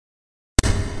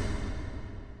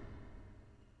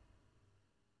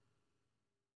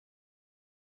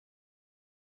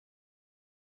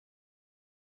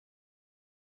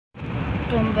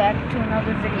welcome back to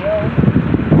another video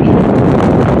in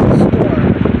the store.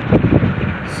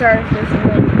 Sorry if there's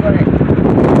wind, but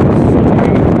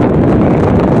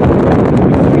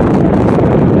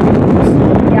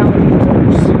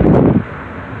downwards.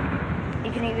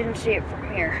 You can even see it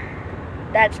from here.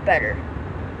 That's better.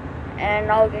 And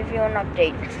I'll give you an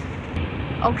update.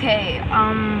 Okay,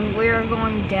 we're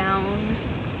going down.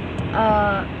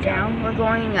 We're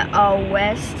going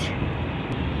west.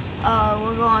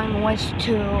 We're going west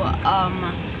to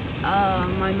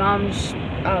my mom's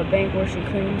bank where she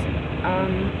cleans.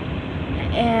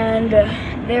 And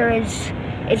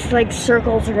it's like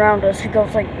circles around us. It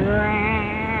goes like,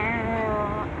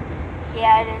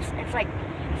 yeah, it is. It's like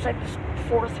this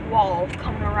fourth wall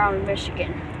coming around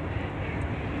Michigan.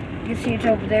 You can see it's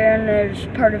over there, and there's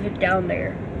part of it down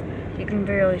there. You can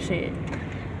barely see it.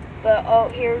 But oh,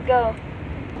 here we go.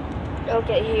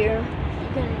 Okay, here. You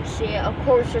can see it. Of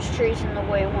course, there's trees in the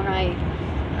way when I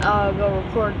go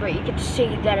record, but you can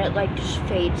see that it like just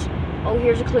fades. Oh,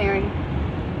 here's a clearing.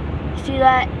 See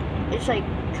that? It's like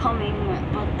coming,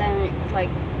 but then it like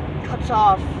cuts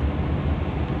off.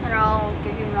 And I'll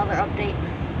give you another update.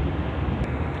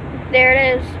 There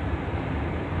it is.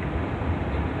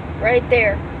 Right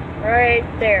there. Right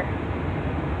there.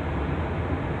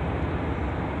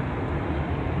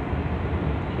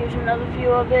 Here's another view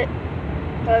of it.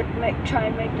 But try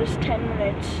and make this 10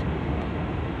 minutes.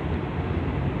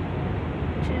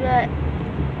 See that?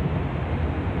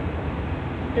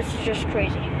 This is just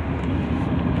crazy.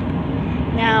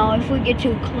 Now, if we get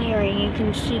to a clearing, you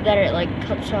can see that it like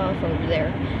cuts off over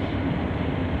there.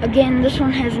 Again, this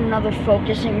one has another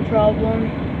focusing problem.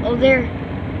 Oh, there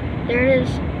it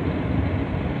is.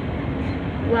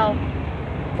 Well,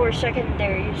 for a second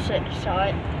there, you saw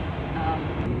it.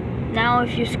 Now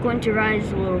if you squint your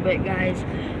eyes a little bit, guys,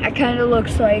 it kind of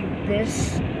looks like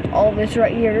this. All this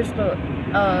right here is the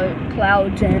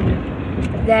clouds, and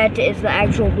that is the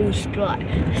actual blue sky.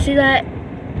 See that?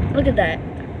 Look at that.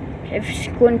 If you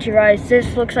squint your eyes,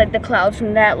 this looks like the clouds,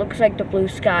 and that looks like the blue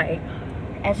sky,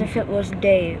 as if it was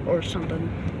day or something.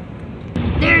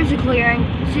 There's a clearing.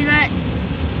 See that?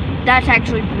 That's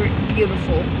actually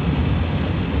beautiful.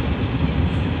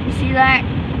 See that?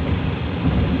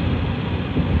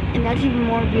 And that's even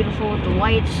more beautiful with the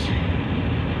lights.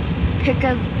 Pick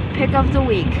of the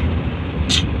week.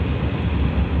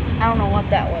 I don't know what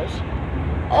that was.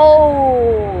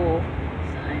 Oh!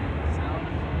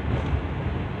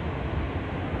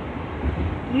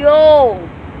 Yo!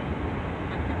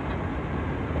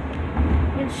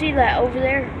 You can see that over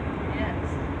there? Yes.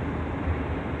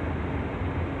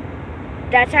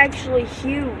 That's actually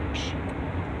huge.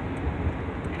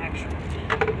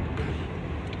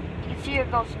 Here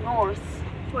it goes north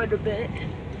quite a bit.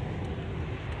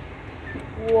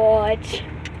 What?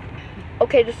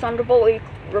 Okay, the Thunderbolt we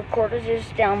recorded is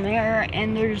down there,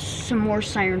 and there's some more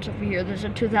sirens over here. There's a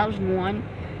 2001.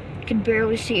 You can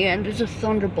barely see it, and there's a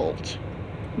Thunderbolt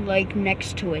like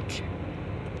next to it.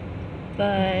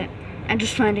 But I'm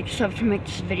just finding stuff to make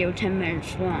this video 10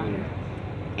 minutes long.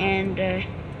 And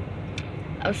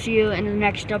I'll see you in the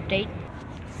next update.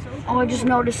 Oh, I just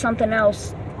noticed something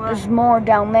else. There's more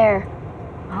down there.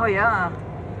 Oh yeah.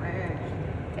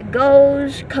 It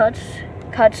goes, cuts,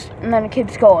 and then it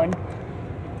keeps going.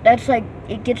 That's like,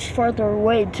 it gets farther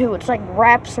away too. It's like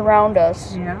wraps around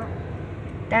us. Yeah.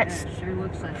 That's it sure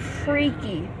looks like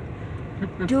freaky.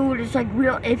 Dude, it's like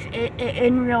real, if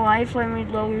in real life when we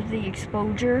lower the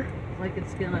exposure. Like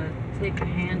it's gonna take a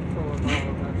handful of all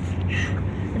of us.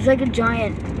 It's like a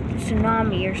giant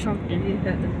tsunami or something.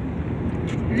 Yeah.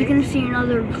 You can see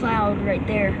another cloud right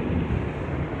there.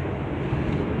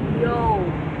 Yo.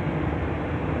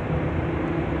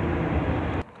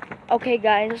 Okay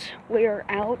guys, we are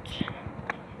out.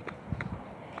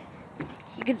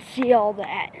 You can see all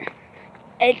that.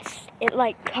 It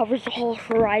like covers the whole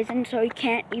horizon, so you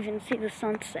can't even see the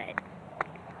sunset.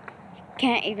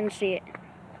 Can't even see it.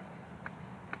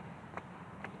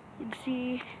 You can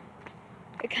see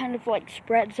it kind of like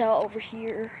spreads out over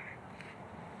here.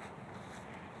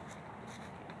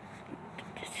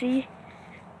 See?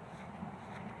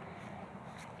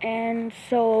 And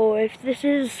so if this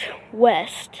is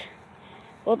west,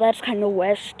 well, that's kind of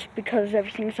west because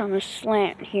everything's on a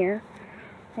slant here.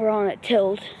 We're on a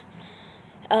tilt.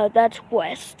 That's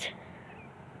west.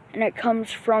 And it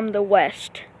comes from the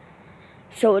west.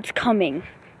 So it's coming.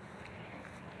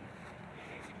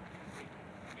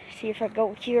 See if I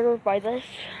go here by this.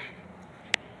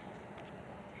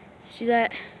 See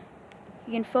that?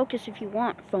 You can focus if you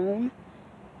want, phone.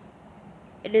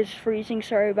 It is freezing.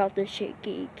 Sorry about the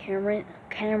shaky camera.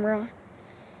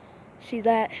 See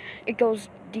that? It goes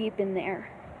deep in there.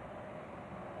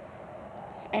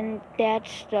 And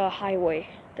that's the highway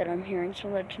that I'm hearing,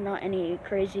 so that's not any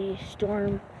crazy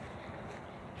storm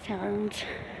sounds.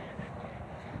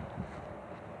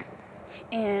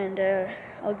 And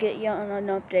I'll get you on an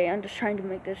update. I'm just trying to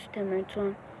make this 10 minutes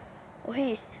long. Oh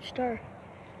hey, star.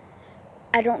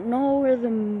 I don't know where the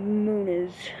moon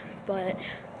is, but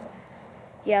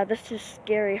yeah, this is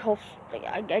scary.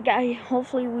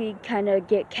 Hopefully we kind of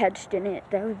get catched in it.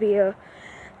 That would be a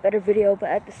better video, but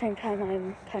at the same time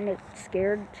I'm kind of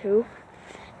scared too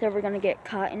that we're gonna get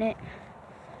caught in it.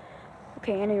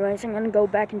 Okay, anyways, I'm gonna go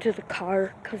back into the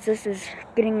car because this is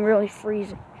getting really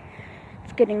freezing.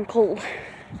 It's getting cold.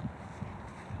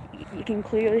 You can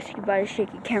clearly see by the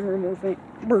shaky camera movement.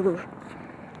 Brr.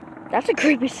 That's a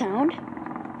creepy sound.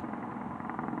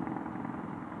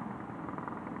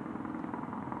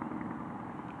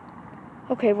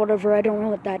 Okay, whatever, I don't know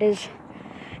what that is.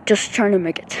 Just trying to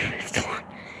make it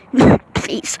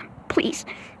please, please.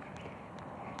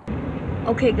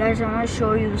 Okay guys, I want to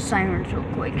show you the sirens real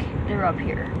quick. They're up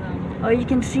here. Oh, you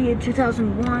can see it,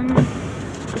 2001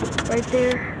 right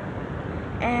there.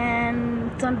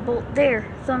 And Thunderbolt there,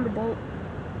 Thunderbolt.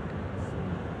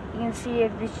 You can see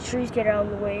if these trees get out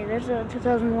of the way. There's a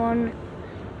 2001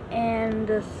 and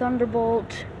the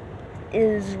Thunderbolt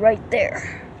is right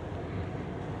there.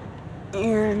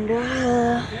 And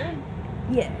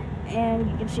yeah,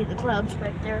 and you can see the clouds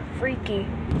back there. Freaky.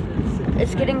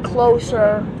 It's getting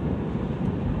closer.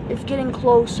 It's getting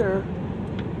closer.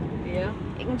 Yeah.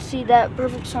 You can see that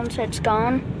perfect sunset's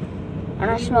gone. And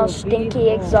I smell stinky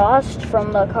exhaust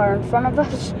from the car in front of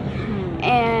us.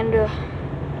 And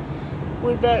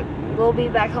we'll be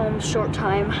back home in a short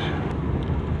time.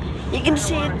 You can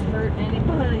see it. Hurt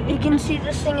anybody. You can see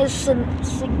this thing is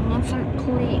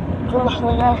significantly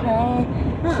closer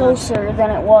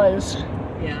than it was.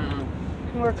 Yeah.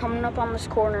 We're coming up on this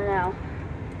corner now.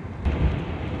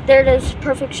 There it is,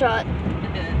 perfect shot.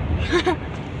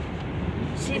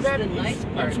 See that?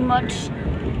 It's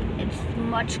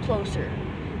much closer.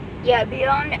 Yeah,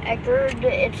 beyond Eckerd,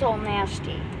 it's all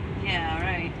nasty. Yeah,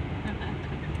 right.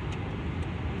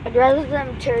 I'd rather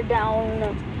them tear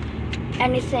down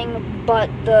anything but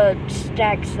the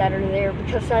stacks that are there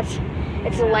because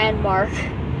it's a landmark.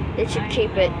 They should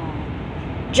keep it.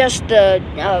 Just the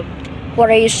what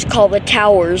I used to call the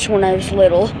towers when I was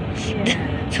little.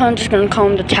 Yeah. So I'm just gonna call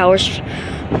them the towers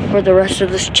for the rest of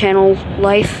this channel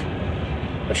life,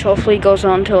 which hopefully goes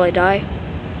on until I die.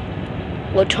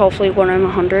 Which hopefully when I'm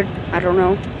 100, I don't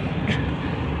know.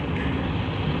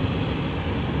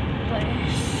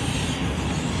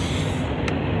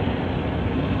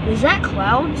 Is that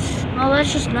clouds? No,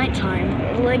 that's just nighttime.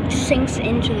 It like sinks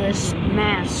into this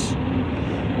mass.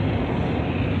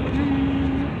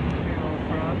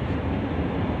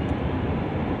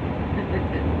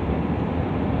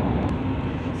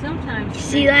 Sometimes.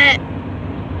 See that?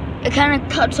 It kind of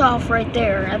cuts off right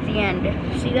there at the end.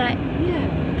 See that?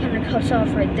 Yeah. It kind of cuts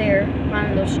off right there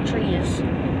behind those trees.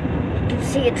 You can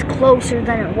see it's closer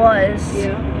than it was.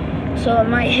 Yeah. So it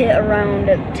might hit around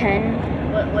at 10.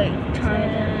 Wait, time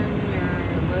is it?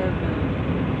 11.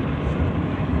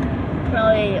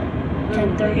 Probably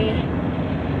 10:30.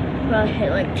 Probably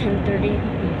hit like 10:30.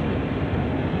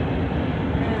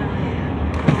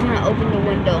 I'm gonna open the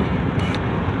window.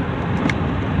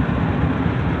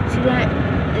 See that?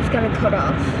 It's gonna cut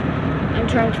off. I'm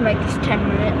trying to make this 10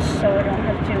 minutes so I don't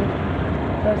have to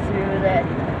go through that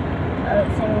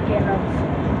thing again of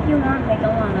you want to make a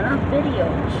long enough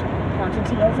videos.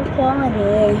 Quantity over quality.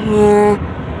 Yeah. You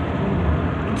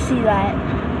can see that.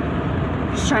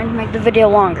 Just trying to make the video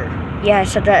longer. Yeah, I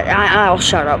said that. I'll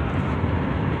shut up.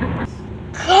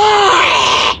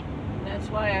 That's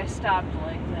why I stopped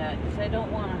like that, because I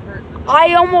don't want to hurt them.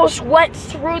 I almost went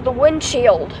through the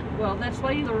windshield. Well, that's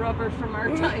why you the rubber from our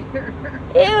tire.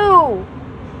 Ew!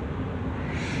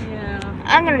 Yeah.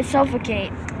 I'm gonna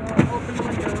suffocate. Well, open the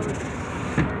windows.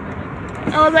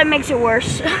 Oh, that makes it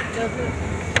worse. Does it?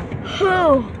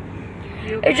 Whew.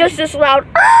 You okay? It's just this loud.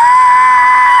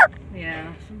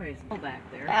 Yeah, somebody's back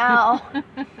there. Ow.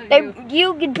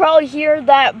 You could probably hear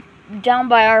that down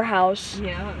by our house.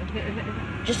 Yeah.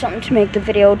 Just something to make the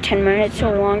video 10 minutes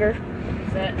or longer.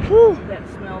 Does that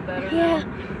smell better? Yeah.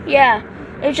 Now? Yeah.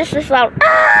 It's just this loud.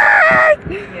 Yeah.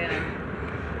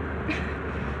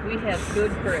 We have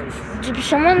good praise.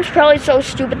 Someone's probably so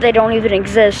stupid they don't even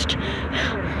exist.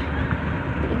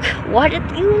 Why did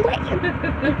you let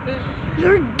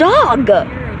your dog?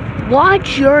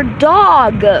 Watch your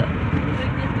dog.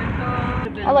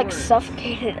 I like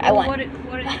suffocated. Well, I went.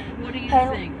 what do you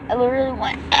think? I literally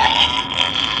went.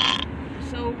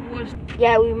 So was.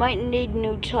 Yeah, we might need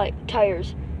new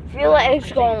tires. I feel like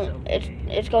it's going.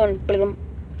 It's going. Blum,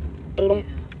 blum. Yeah.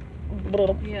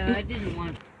 Yeah, I didn't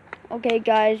want. Okay,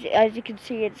 guys, as you can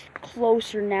see, it's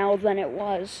closer now than it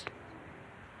was.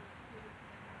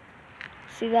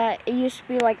 See that? It used to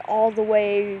be like all the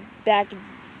way back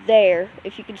there.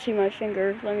 If you can see my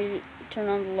finger, let me turn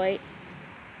on the light.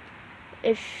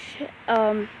 If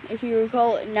you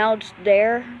recall, now it's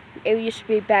there. It used to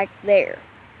be back there.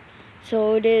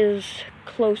 So it is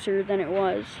closer than it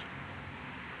was.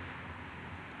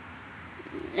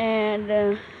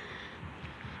 And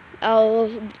I'll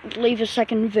leave a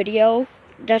second video.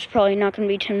 That's probably not going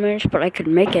to be 10 minutes, but I could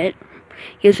make it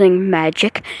using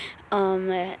magic.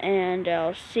 And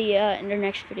I'll see ya in the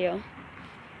next video.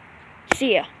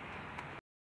 See ya.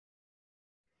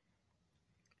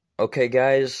 Okay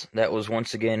guys, that was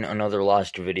once again another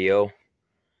lost video,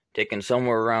 taken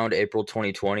somewhere around April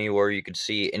 2020, where you could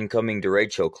see incoming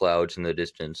Derecho clouds in the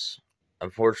distance.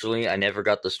 Unfortunately, I never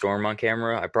got the storm on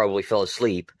camera. I probably fell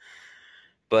asleep,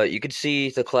 but you could see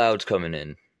the clouds coming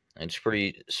in. It's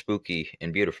pretty spooky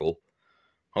and beautiful.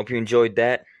 Hope you enjoyed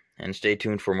that, and stay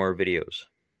tuned for more videos.